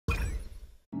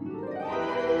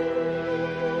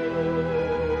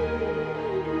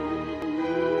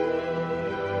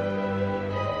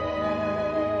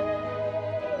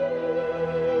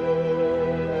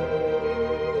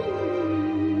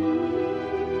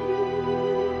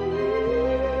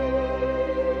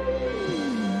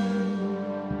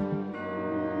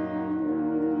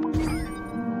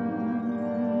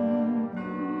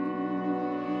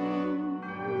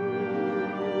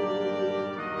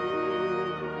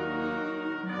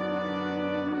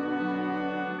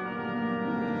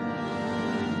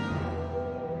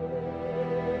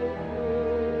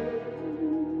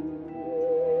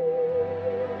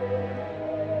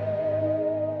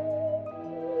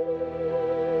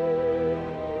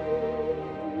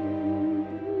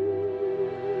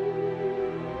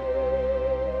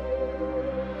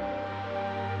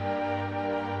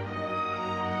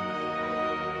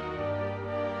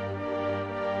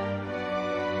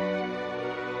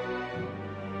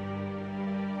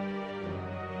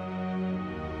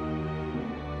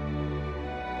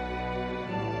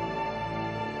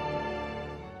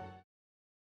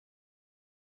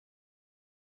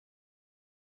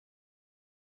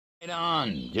Right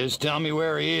on. Just tell me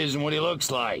where he is and what he looks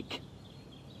like.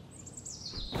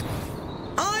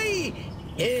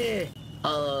 The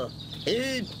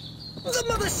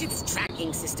mothership's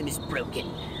tracking system is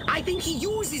broken. I think he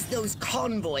uses those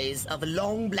convoys of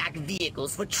long black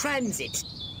vehicles for transit.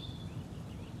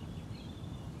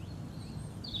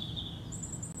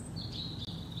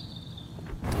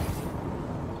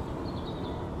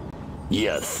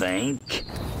 You think?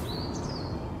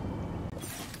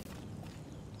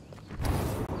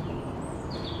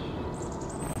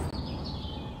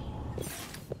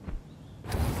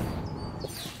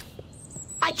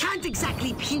 I can't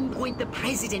exactly pinpoint the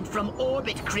president from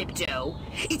orbit, Crypto.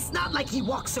 It's not like he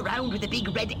walks around with a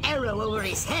big red arrow over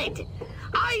his head.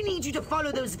 I need you to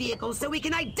follow those vehicles so we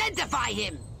can identify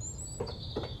him.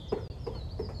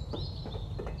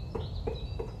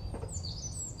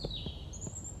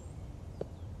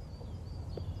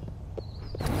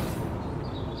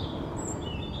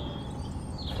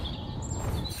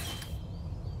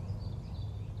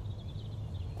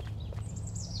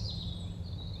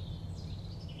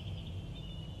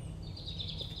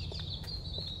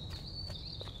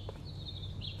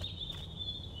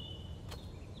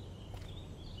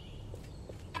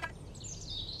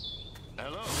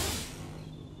 Hello?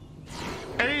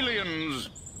 Aliens!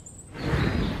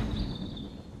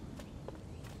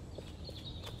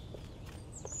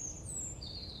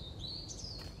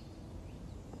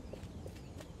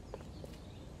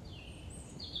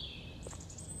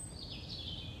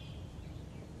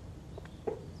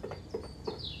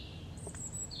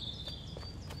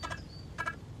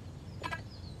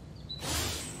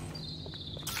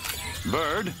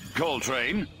 Bird,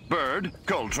 Coltrane, Bird,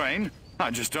 Coltrane. I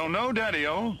just don't know,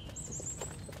 Daddy-O.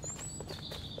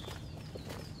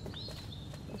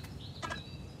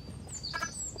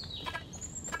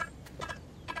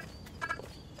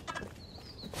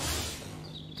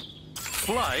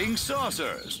 Flying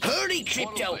saucers. Hurry,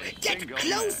 Crypto! Get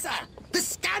closer! The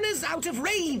scanner's out of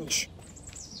range!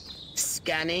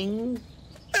 Scanning.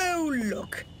 Oh,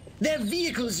 look. Their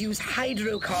vehicles use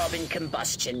hydrocarbon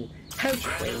combustion. How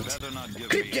quaint.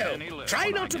 Crypto, try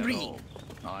not to breathe.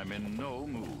 I'm in no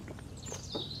mood.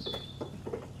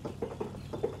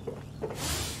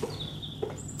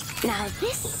 Now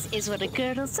this is what a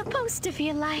girdle's supposed to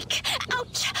feel like.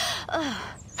 Ouch! Ugh.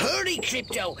 Hurry,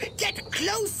 Crypto! Get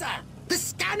closer! The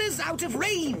scanner's out of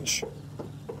range!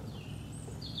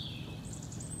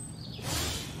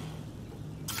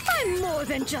 I'm more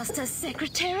than just a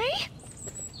secretary.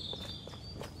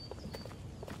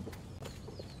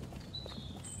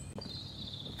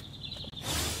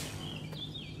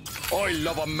 I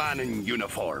love a man in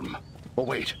uniform. Oh,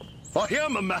 wait. I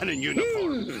am a man in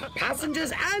uniform.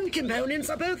 Passengers and components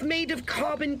are both made of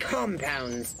carbon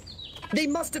compounds. They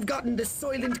must have gotten the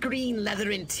Soylent Green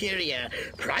leather interior.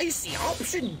 Pricey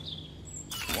option.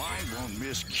 Why won't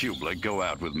Miss Kubelik go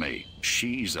out with me?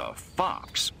 She's a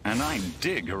fox, and I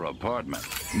dig her apartment.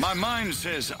 My mind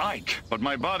says Ike, but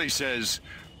my body says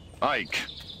Ike.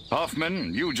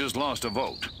 Hoffman, you just lost a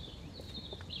vote.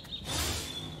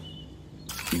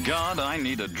 God, I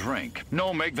need a drink.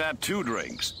 No, make that 2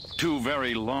 drinks. 2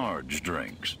 very large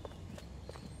drinks.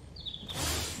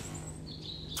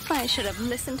 I should have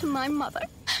listened to my mother.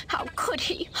 How could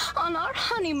he, on our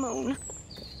honeymoon?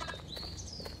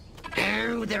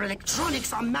 Oh, their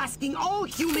electronics are masking all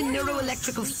human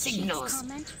neuroelectrical signals.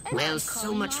 Well,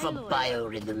 so much for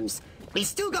biorhythms. We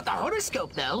still got the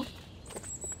horoscope, though.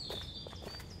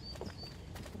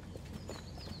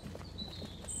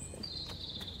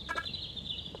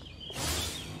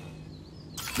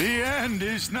 The end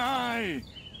is nigh.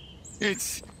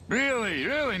 It's really,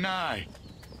 really nigh.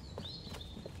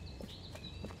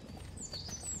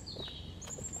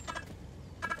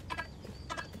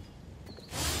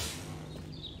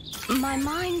 My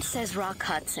mind says Rock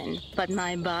Hudson, but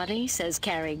my body says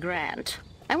Cary Grant.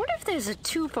 I wonder if there's a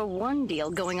 2-for-1 deal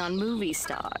going on movie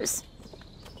stars.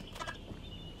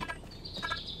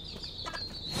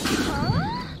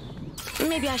 Huh?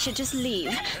 Maybe I should just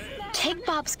leave. Take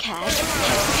Bob's cash, head to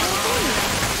California.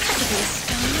 I could be a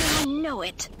star, I know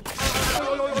it.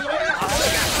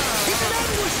 It's an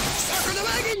ambush! Circle the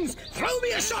wagons! Throw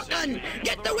me a shotgun!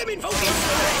 Get the women folk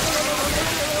inside!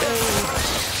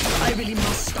 Oh, I really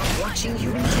must stop watching you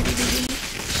on television.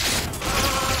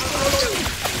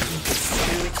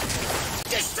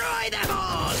 Destroy them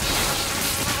all!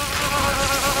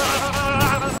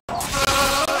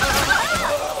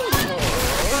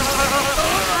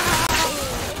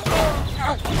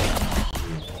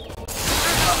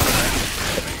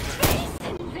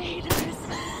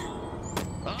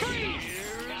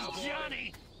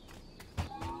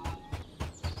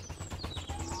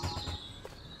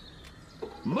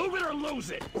 Move it or lose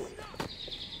it!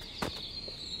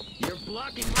 You're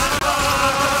blocking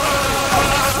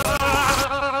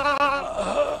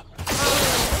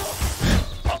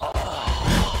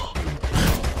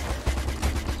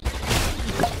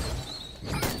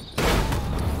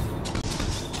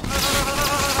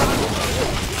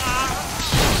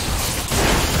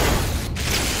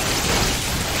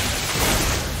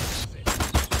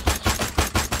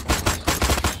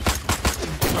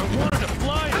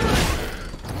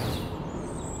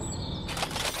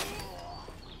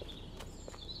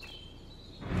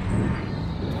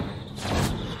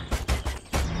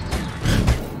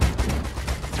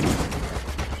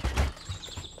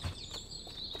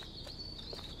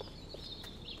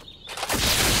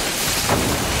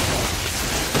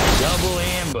Double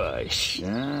ambush.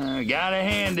 Gotta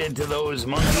hand it to those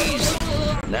monkeys.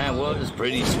 That was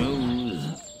pretty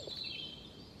smooth.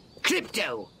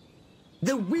 Crypto!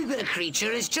 The Wither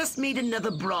creature has just made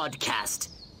another broadcast.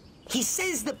 He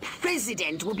says the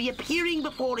President will be appearing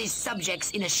before his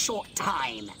subjects in a short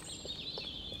time.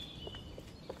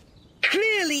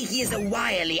 Clearly he is a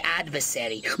wily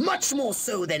adversary, much more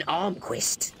so than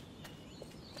Armquist.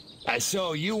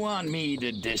 So you want me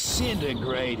to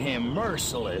disintegrate him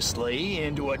mercilessly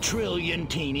into a trillion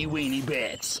teeny-weeny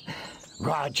bits?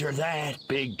 Roger that,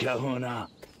 big kahuna.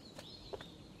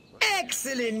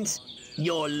 Excellent!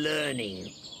 You're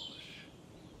learning.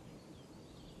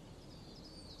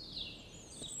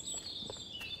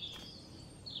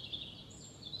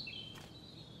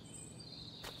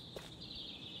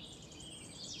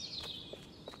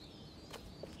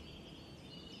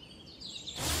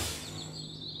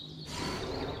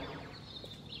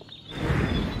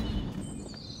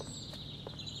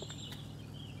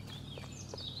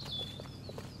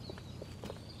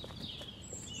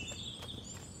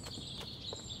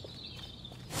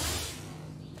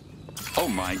 Oh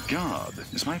my God!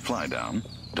 Is my fly down?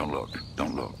 Don't look.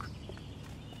 Don't look.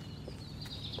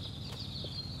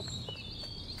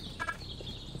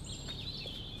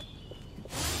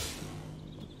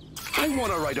 I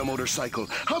want to ride a motorcycle.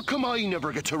 How come I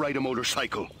never get to ride a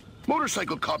motorcycle?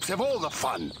 Motorcycle cops have all the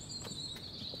fun.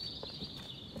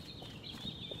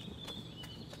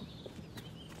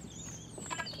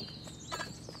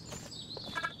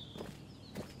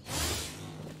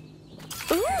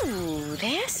 Ooh,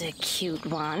 there's a cute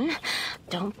one.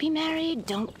 Don't be married,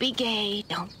 don't be gay.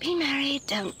 Don't be married,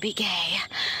 don't be gay.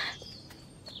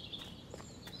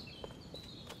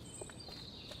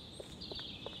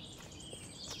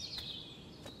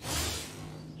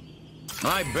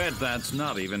 I bet that's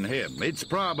not even him. It's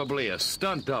probably a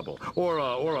stunt double or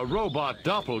a robot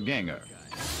doppelganger.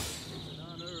 It's an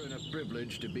honor and a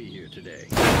privilege to be here today.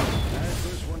 I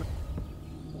first want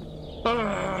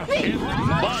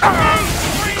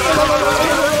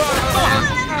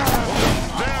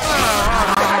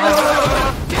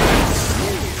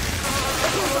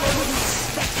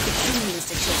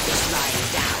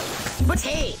But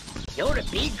hey, you're a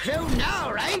big crow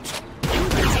now, right? You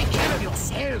can take care of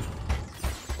yourself.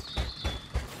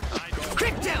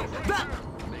 Crypto,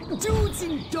 the dudes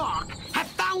in dark have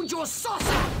found your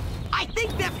saucer. I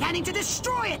think they're planning to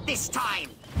destroy it this time.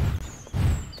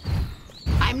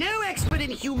 I'm no expert in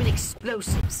human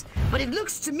explosives, but it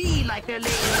looks to me like they're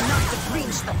laying enough to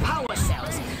breach the power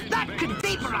cells. That could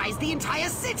vaporize the entire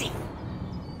city.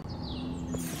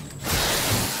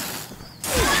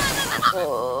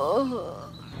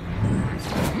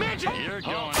 Magic! You're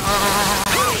going.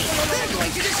 Hey, they're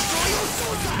going to destroy your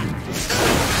saucer.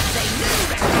 They know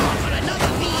they're gone for another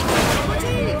feed.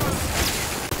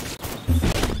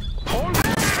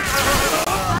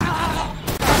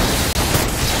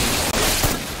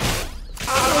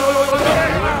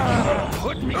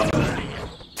 Put me.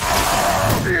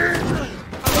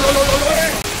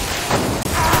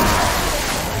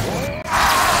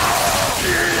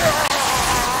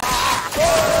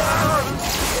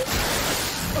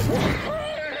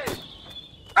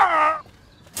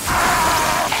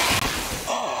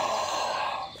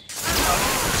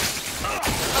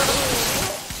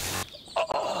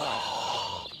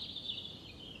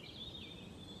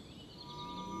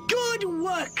 Good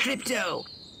work, Crypto.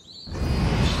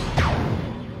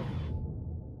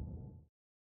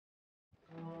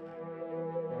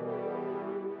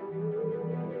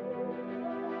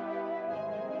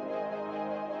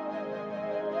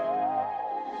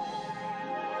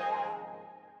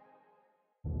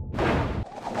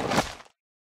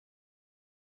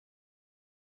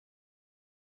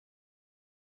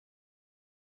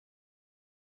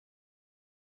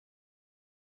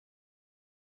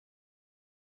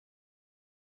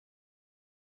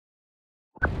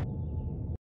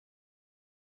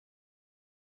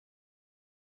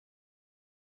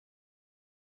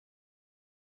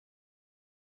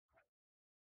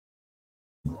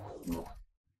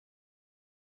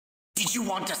 Did you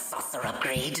want a saucer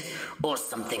upgrade? Or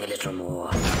something a little more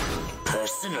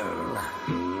personal?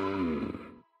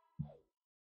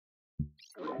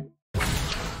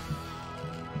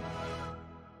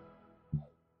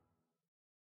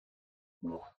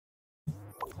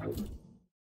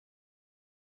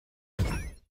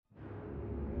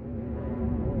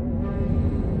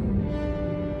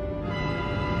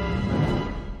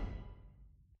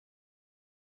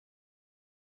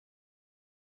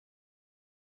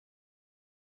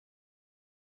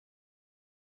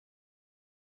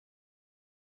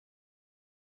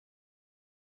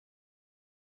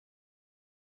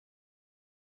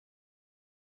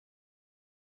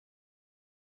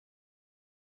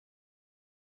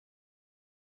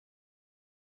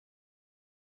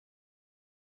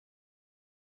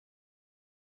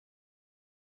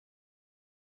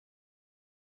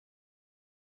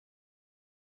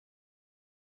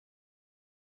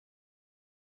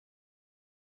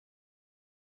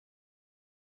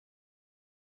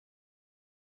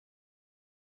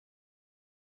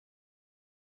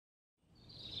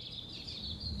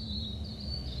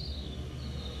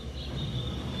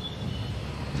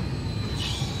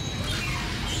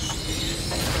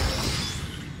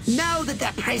 Now that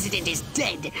their president is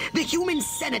dead, the human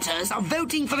senators are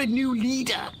voting for a new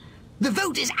leader. The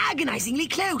vote is agonizingly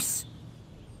close.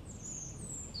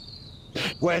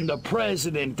 When the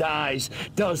president dies,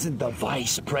 doesn't the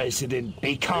vice president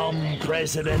become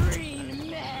president?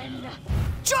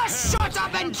 Just shut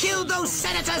up and kill those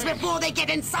senators before they get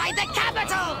inside the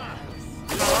Capitol!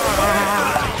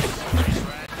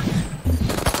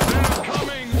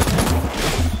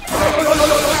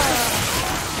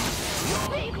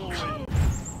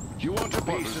 You want a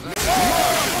piece of that?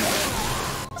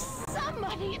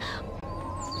 Somebody!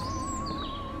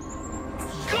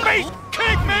 Space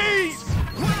pygmies!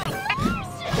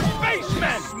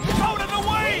 Spacemen! Out of the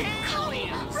way!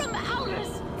 From outer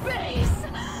space!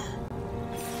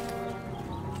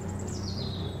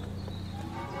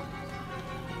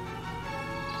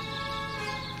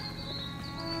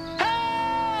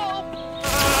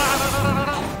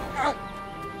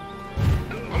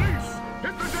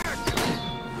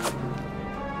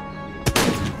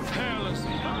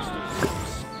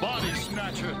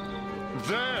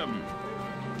 Them!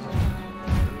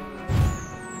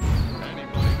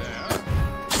 Anybody there?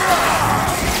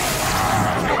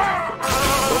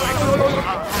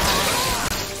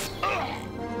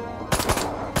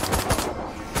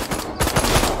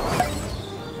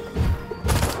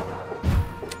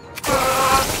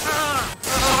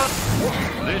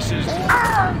 This is...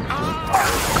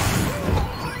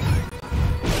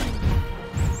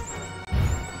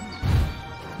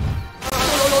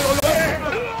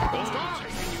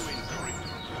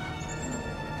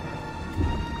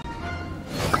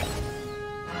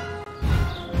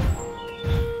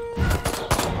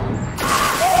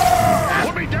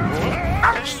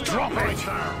 Drop it!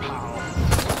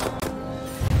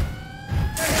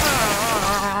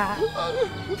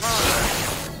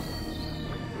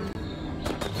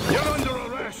 You're under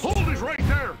arrest! Hold it right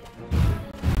there!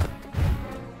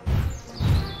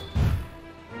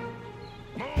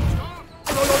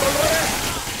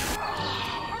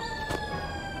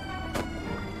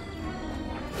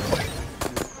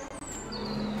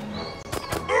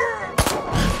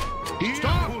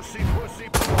 Stop! Pussy, pussy,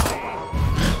 pussy!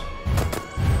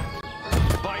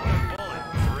 Bite the bullet,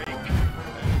 freak!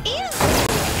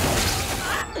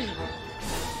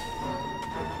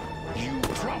 You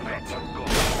drop it!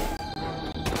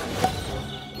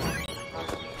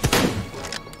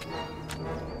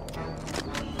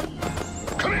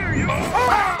 Come here, you!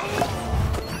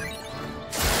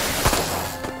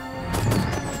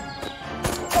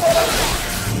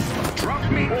 Drop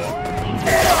me!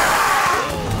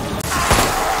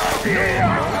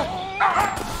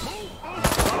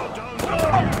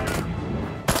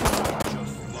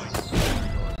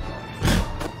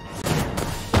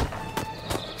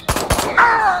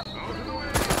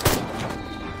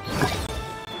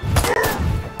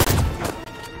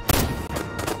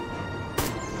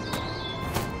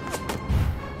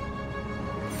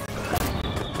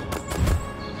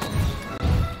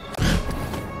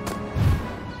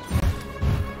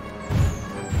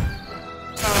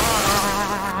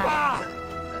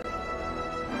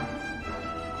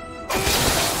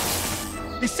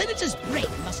 The senator's brain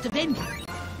must have ended.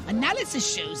 Analysis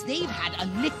shows they've had a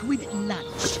liquid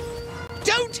lunch.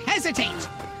 Don't hesitate!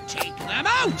 Take them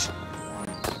out!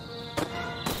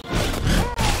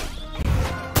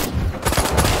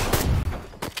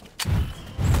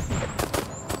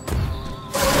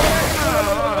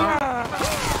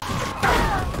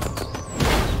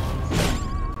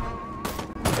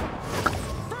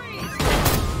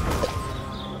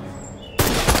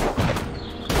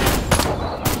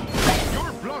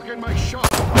 blocking my shot.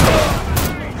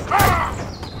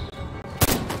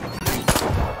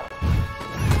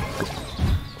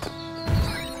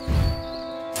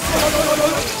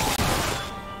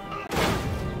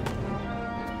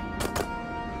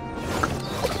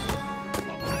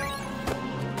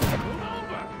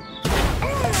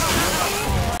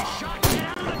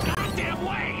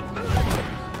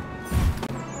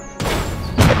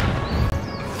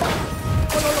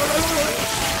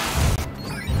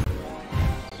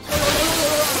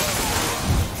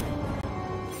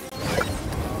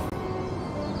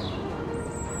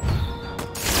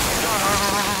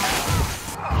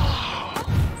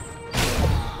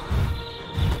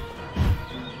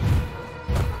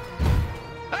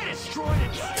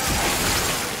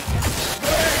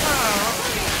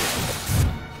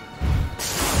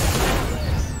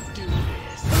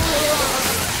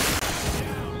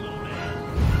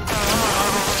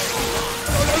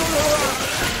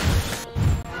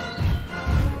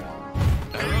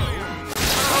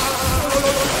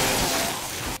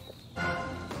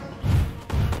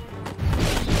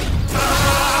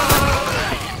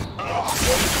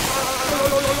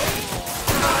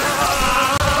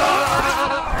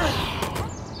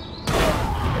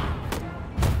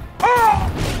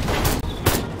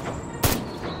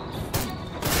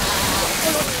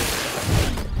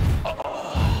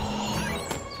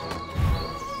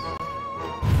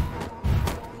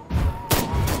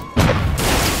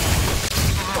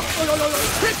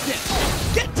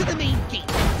 Get to the main gate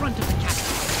in front of the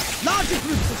capital. Larger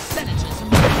groups of senators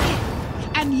moving in.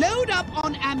 And load up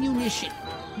on ammunition.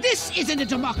 This isn't a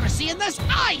democracy unless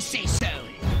I say so.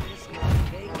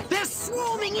 They're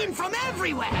swarming in from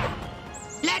everywhere.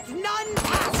 Let none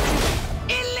pass.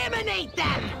 Eliminate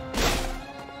them.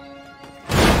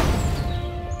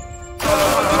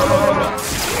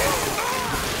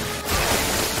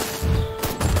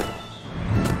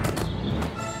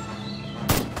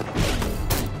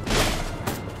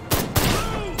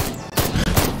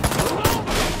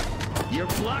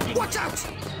 Watch out!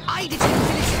 I detect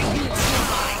military units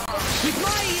nearby. With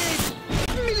my,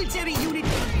 military unit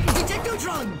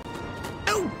detectotron.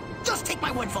 Oh, just take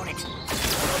my word for it.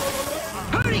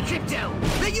 Hurry, Crypto!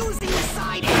 They're using the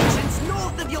side entrance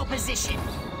north of your position.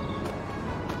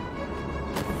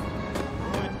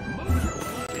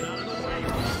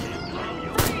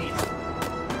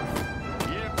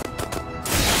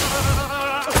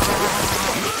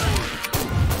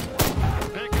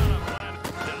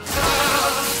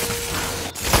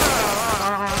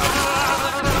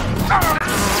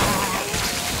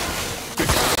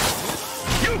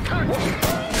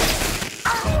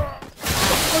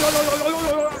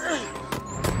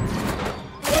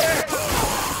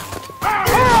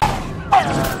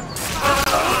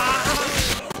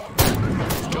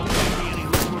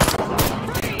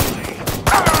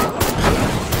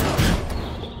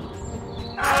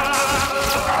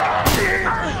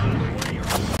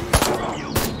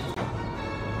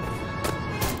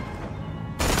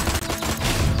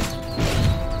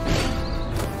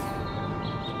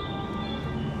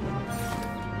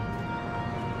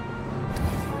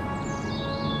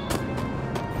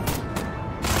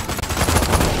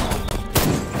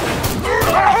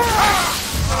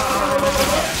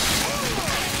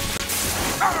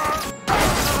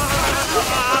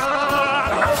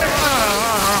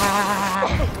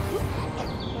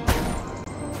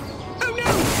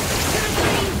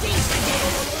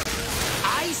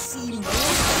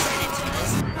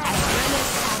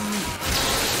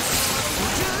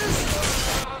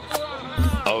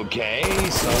 Okay,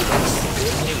 so that's the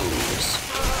good news.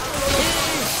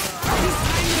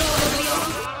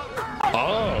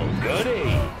 Oh, goody.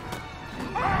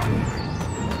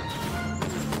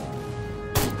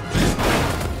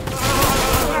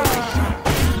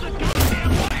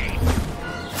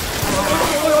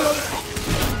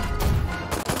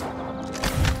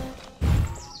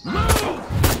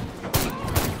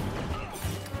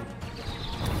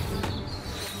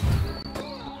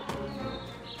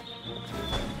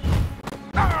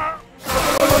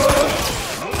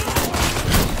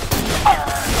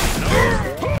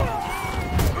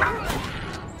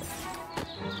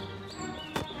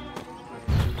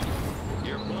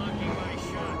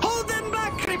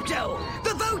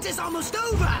 The vote is almost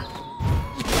over!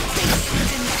 They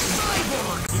sent in their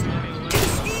cyborgs! Can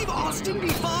Steve Austin be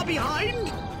far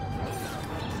behind?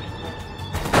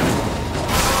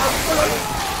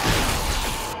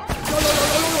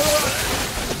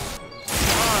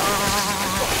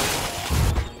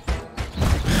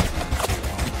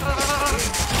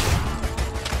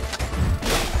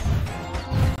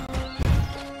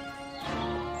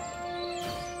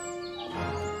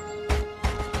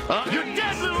 You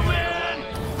dead, little man!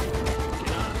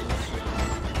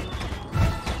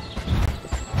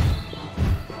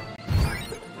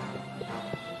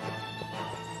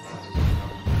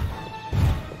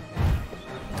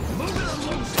 Move it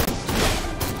along.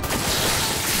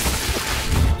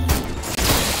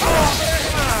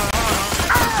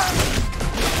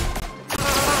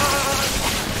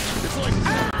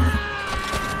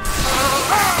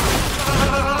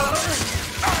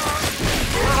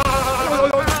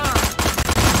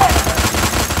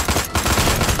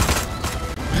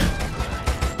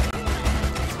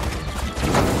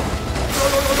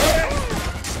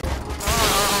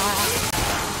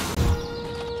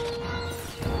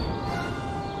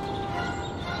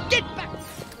 Get back!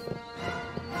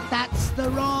 That's the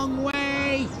wrong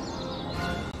way!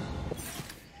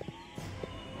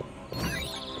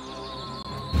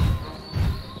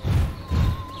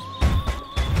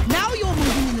 Now you're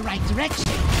moving in the right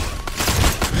direction.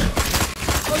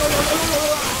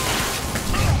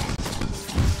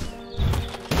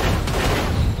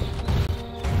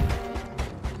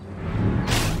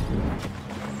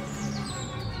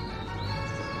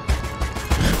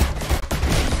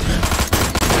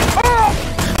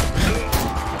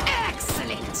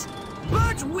 Excellent!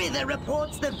 Bert Wither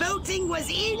reports the voting was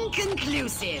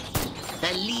inconclusive.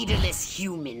 The leaderless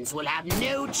humans will have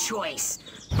no choice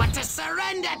but to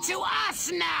surrender to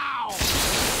us now!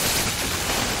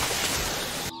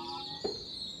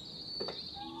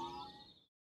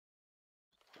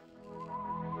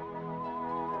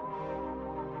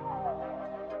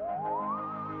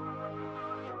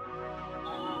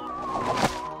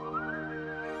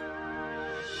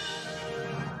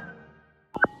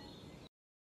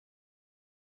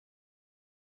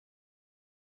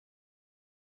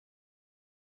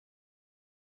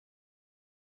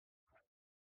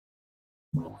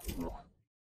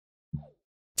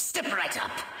 Step right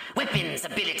up. Weapons,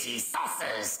 abilities,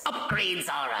 saucers, upgrades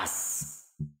are us.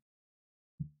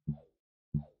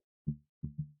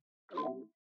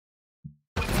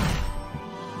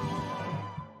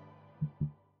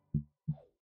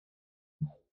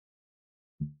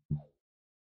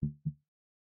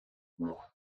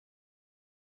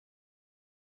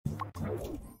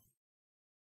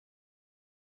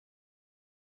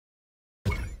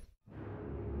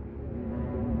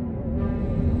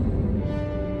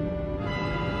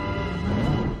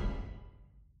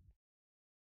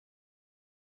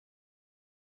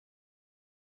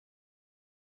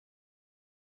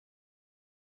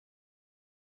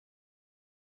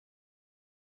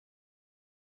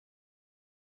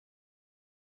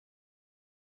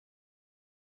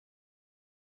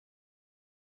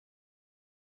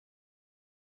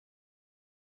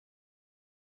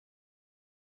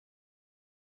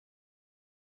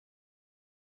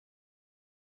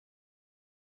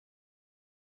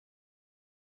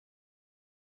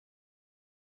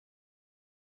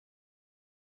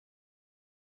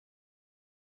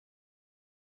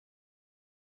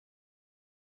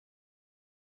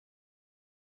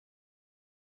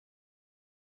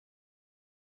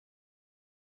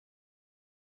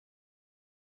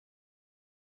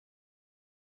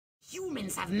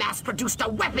 Humans have mass-produced a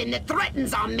weapon that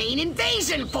threatens our main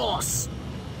invasion force!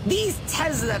 These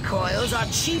Tesla coils are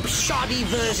cheap, shoddy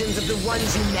versions of the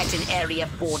ones you met in Area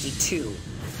 42.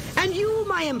 And you,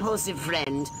 my impulsive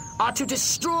friend, are to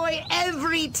destroy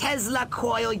every Tesla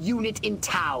coil unit in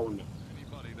town.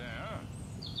 Anybody there?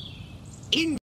 In